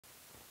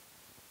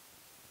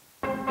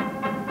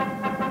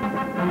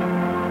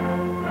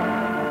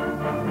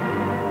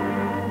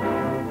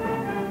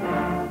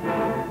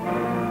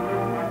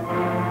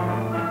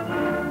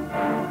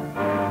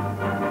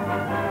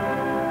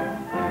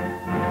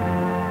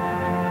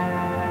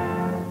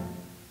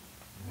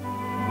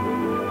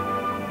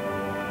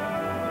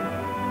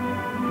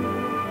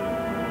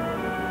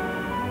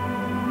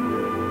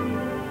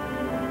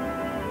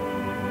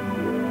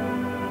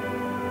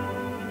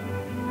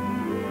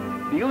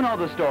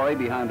know the story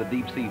behind the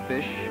deep-sea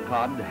fish,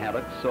 cod,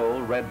 haddock,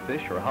 sole,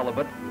 redfish, or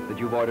halibut that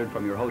you've ordered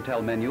from your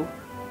hotel menu?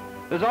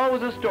 There's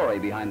always a story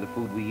behind the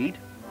food we eat.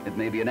 It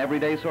may be an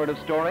everyday sort of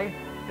story,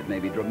 it may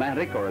be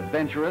dramatic or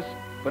adventurous,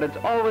 but it's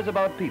always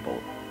about people.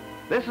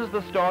 This is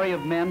the story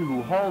of men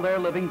who haul their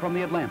living from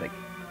the Atlantic,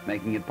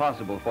 making it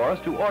possible for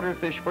us to order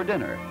fish for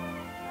dinner.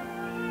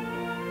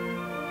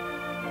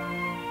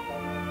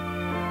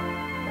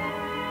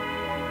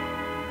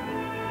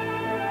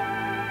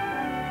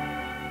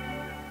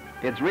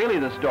 It's really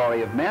the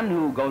story of men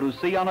who go to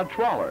sea on a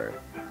trawler.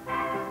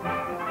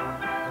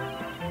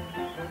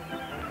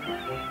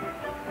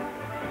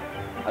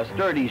 A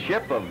sturdy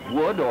ship of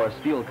wood or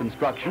steel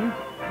construction,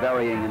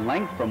 varying in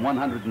length from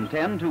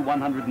 110 to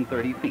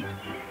 130 feet.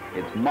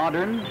 It's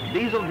modern,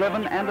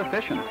 diesel-driven, and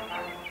efficient.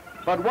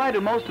 But why do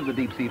most of the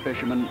deep-sea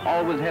fishermen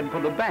always head for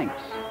the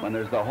banks when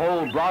there's the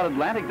whole broad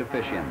Atlantic to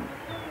fish in?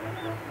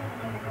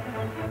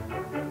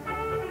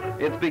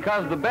 It's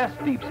because the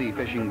best deep-sea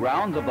fishing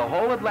grounds of the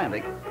whole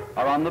Atlantic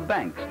are on the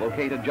banks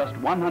located just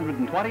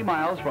 120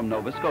 miles from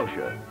Nova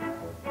Scotia.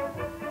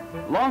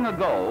 Long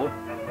ago,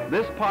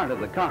 this part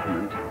of the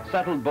continent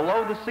settled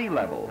below the sea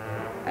level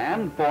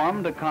and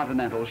formed a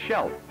continental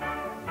shelf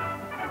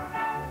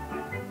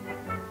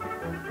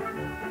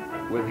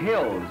with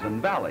hills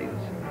and valleys.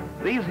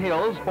 These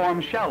hills form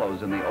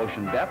shallows in the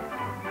ocean depth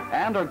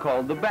and are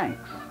called the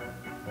banks,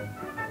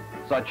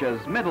 such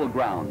as Middle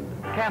Ground,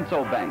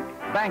 Canso Bank,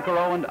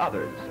 Bankero, and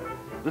others.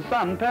 The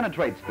sun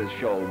penetrates this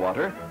shoal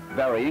water,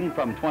 varying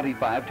from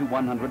 25 to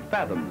 100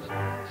 fathoms,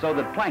 so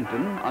that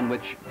plankton, on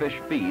which fish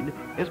feed,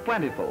 is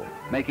plentiful,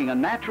 making a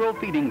natural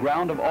feeding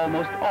ground of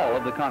almost all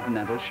of the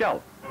continental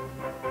shelf.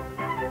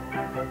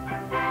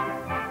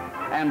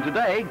 And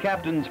today,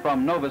 captains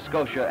from Nova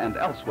Scotia and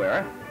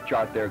elsewhere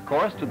chart their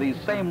course to these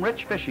same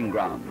rich fishing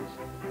grounds.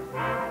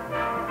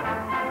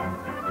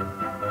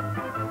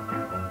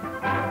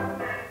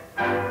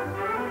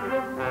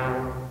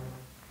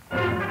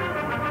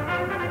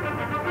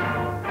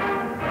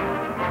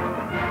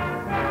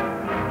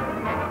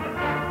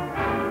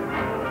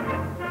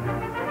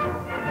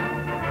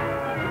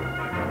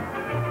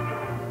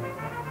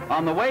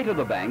 On the way to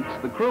the banks,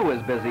 the crew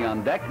is busy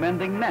on deck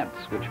mending nets,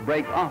 which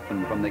break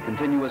often from the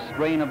continuous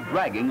strain of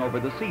dragging over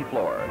the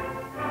seafloor.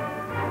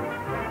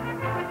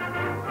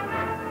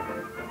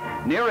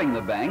 Nearing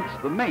the banks,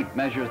 the mate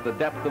measures the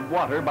depth of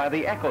water by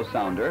the echo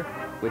sounder,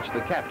 which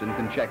the captain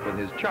can check with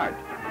his chart.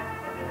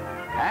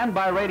 And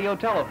by radio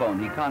telephone,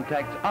 he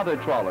contacts other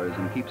trawlers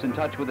and keeps in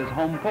touch with his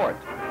home port.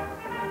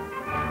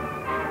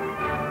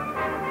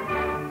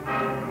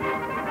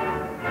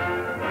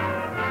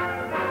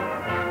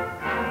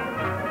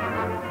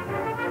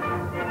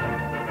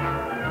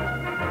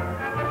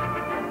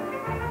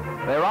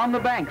 They're on the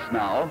banks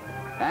now,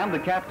 and the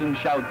captain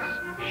shouts,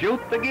 "Shoot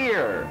the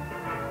gear!"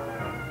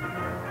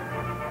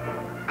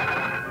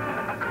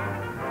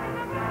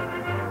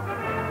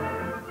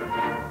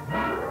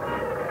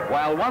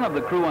 While one of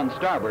the crew on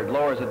starboard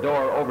lowers a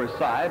door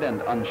overside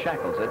and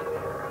unshackles it,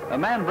 a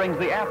man brings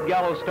the aft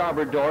gallows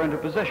starboard door into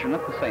position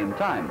at the same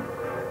time.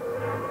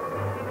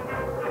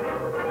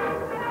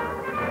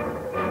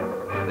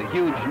 The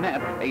huge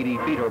net, 80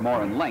 feet or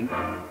more in length,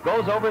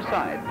 goes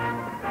overside.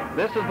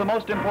 This is the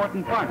most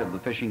important part of the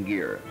fishing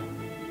gear.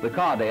 The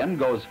cod end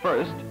goes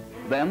first,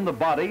 then the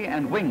body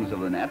and wings of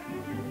the net,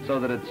 so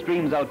that it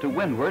streams out to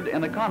windward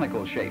in a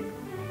conical shape.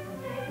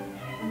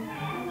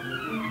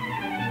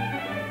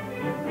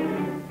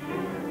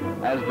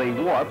 As the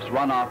warps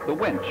run off the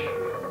winch.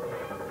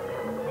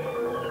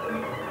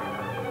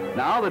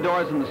 Now the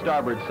doors on the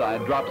starboard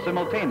side drop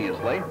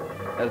simultaneously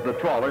as the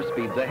trawler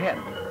speeds ahead.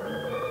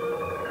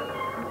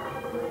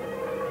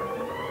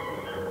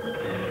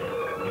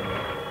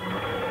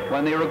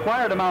 When the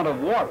required amount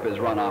of warp is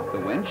run off the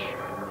winch,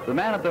 the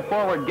man at the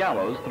forward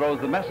gallows throws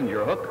the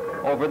messenger hook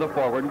over the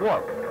forward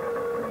warp.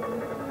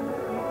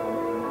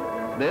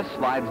 This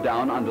slides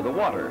down under the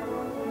water.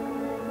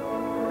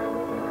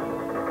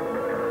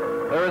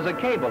 There is a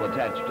cable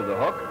attached to the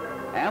hook,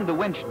 and the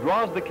winch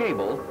draws the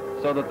cable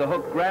so that the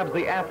hook grabs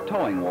the aft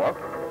towing warp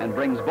and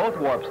brings both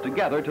warps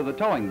together to the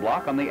towing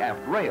block on the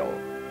aft rail.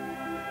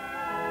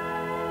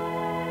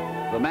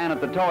 The man at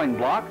the towing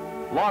block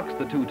locks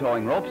the two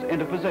towing ropes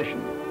into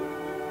position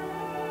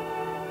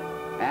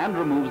and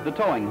removes the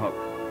towing hook.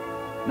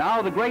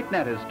 Now the great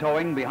net is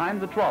towing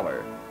behind the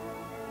trawler.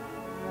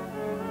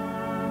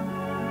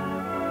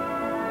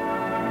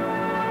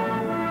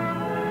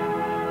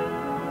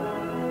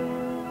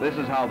 This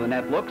is how the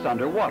net looks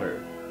underwater.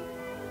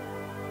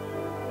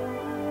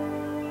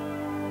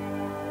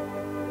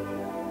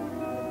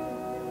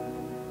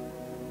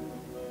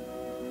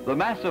 The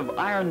massive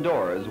iron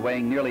doors,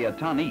 weighing nearly a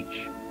ton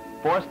each,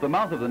 force the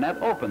mouth of the net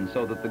open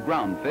so that the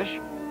ground fish,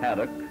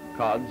 haddock,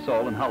 cod,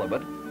 sole, and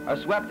halibut, are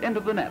swept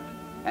into the net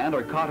and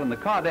are caught in the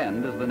cod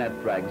end as the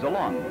net drags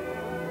along.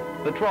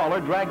 The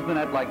trawler drags the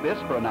net like this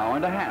for an hour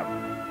and a half.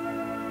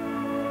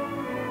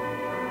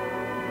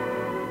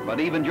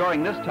 But even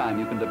during this time,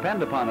 you can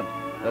depend upon it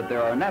that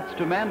there are nets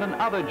to mend and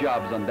other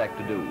jobs on deck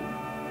to do.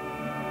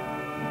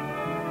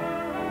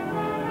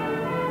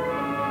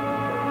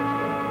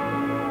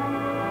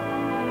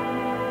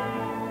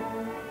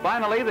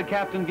 Finally, the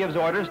captain gives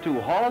orders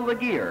to haul the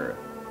gear.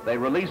 They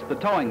release the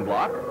towing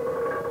block,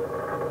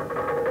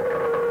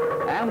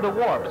 and the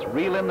warps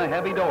reel in the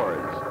heavy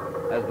doors.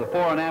 As the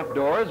fore and aft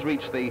doors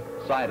reach the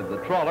side of the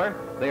trawler,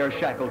 they are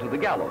shackled to the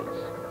gallows.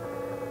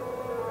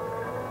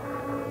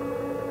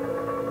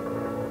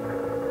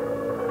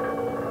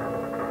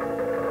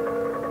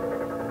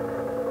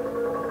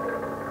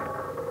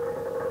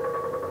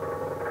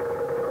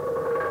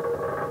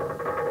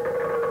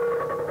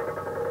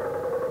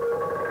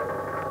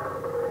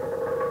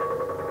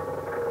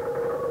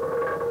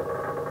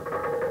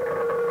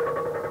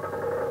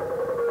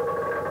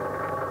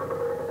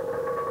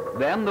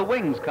 Then the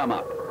wings come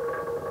up.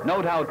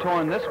 Note how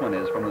torn this one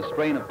is from the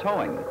strain of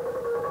towing.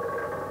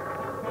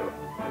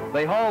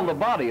 They haul the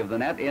body of the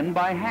net in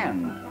by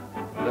hand.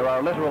 There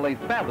are literally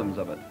fathoms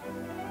of it.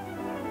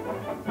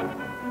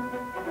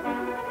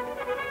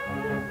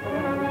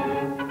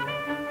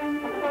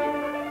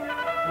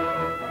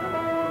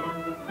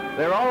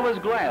 They're always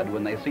glad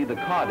when they see the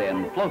cod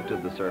end float to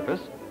the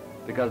surface,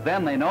 because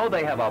then they know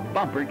they have a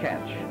bumper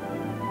catch.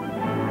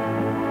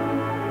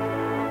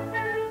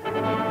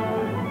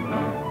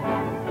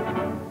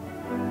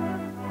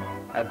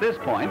 At this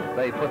point,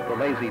 they put the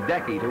lazy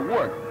decky to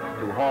work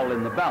to haul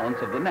in the balance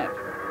of the net.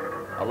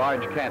 A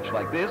large catch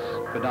like this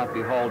could not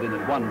be hauled in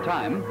at one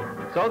time,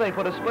 so they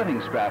put a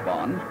splitting strap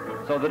on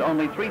so that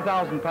only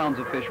 3,000 pounds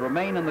of fish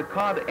remain in the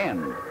cod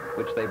end,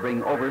 which they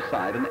bring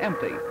overside and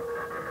empty.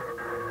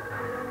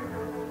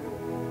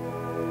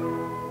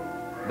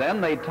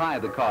 Then they tie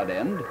the cod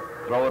end,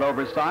 throw it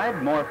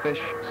overside, more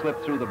fish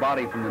slip through the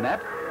body from the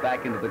net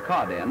back into the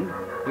cod end,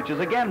 which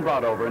is again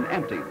brought over and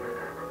emptied.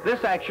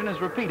 This action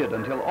is repeated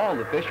until all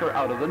the fish are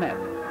out of the net.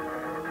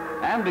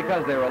 And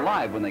because they're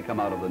alive when they come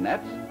out of the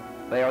nets,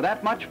 they are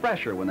that much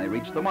fresher when they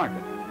reach the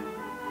market.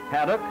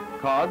 Haddock,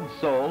 cod,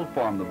 sole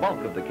form the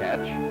bulk of the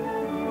catch.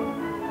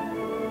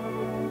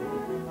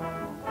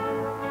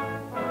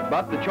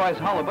 But the choice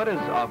halibut is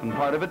often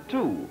part of it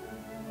too.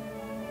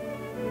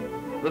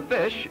 The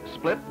fish,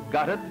 split,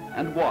 gutted,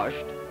 and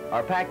washed,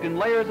 are packed in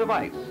layers of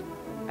ice.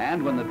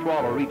 And when the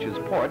trawler reaches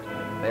port,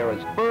 they are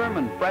as firm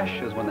and fresh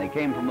as when they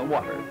came from the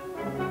water.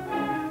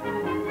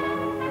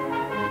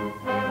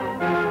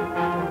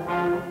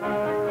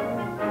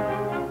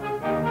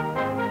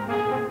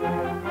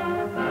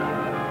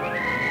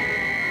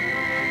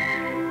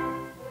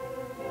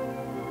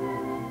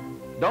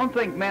 Don't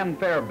think men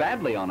fare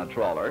badly on a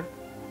trawler.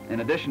 In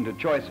addition to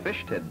choice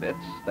fish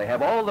tidbits, they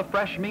have all the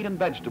fresh meat and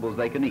vegetables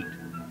they can eat,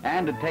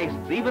 and it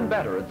tastes even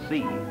better at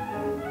sea.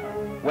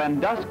 When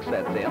dusk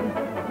sets in,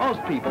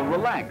 most people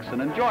relax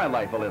and enjoy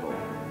life a little,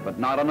 but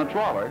not on a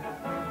trawler.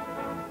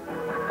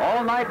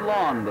 All night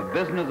long, the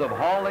business of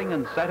hauling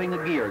and setting the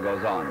gear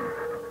goes on.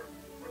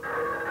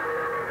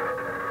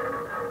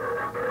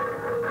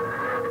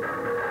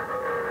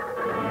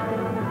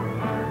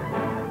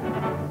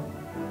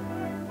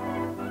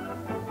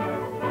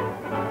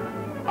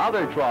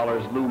 Other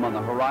trawlers loom on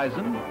the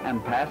horizon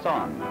and pass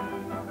on.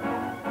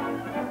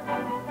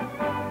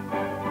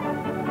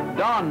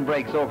 Dawn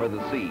breaks over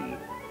the sea.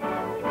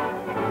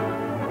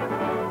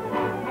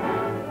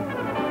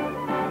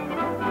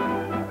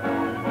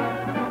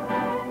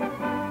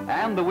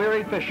 And the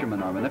weary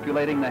fishermen are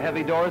manipulating the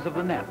heavy doors of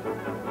the net.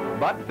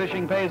 But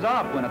fishing pays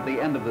off when at the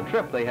end of the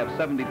trip they have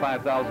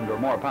 75,000 or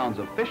more pounds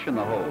of fish in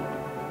the hold.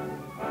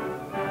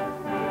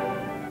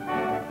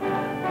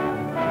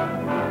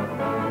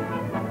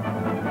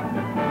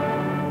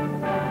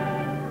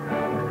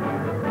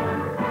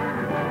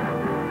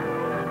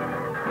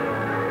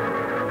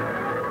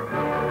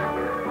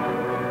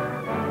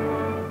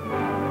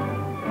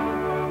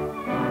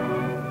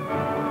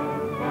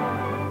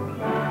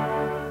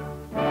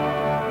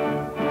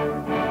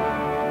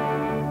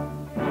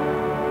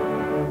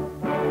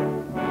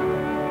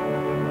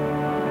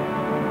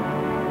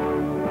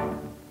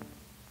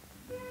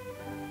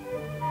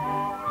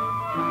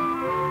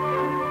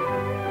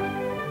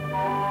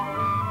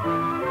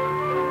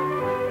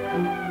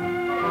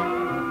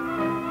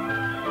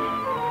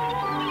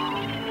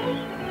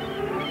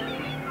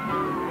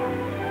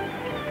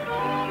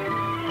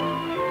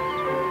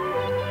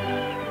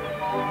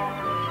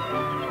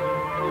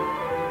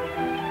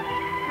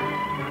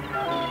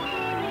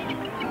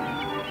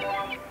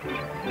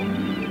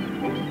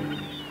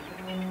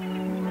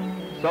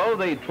 So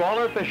the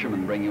trawler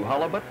fishermen bring you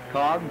halibut,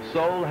 cod,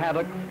 sole,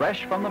 haddock,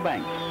 fresh from the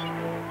banks.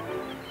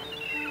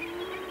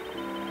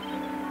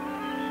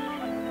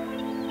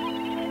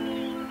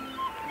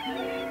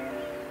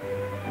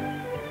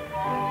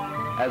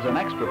 As an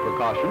extra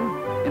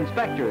precaution,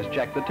 inspectors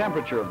check the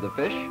temperature of the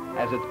fish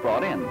as it's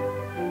brought in.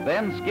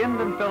 Then skinned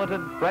and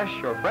filleted,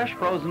 fresh or fresh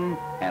frozen,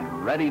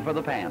 and ready for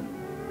the pan.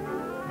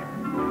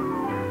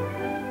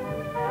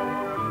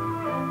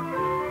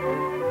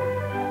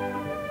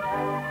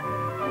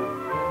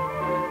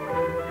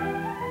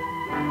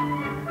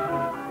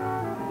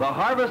 The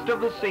harvest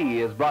of the sea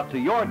is brought to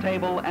your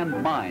table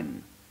and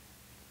mine.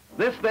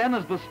 This, then,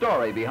 is the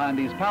story behind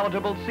these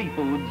palatable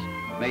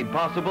seafoods made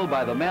possible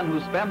by the men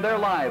who spend their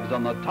lives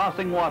on the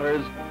tossing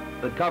waters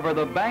that cover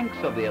the banks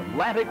of the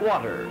Atlantic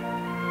water.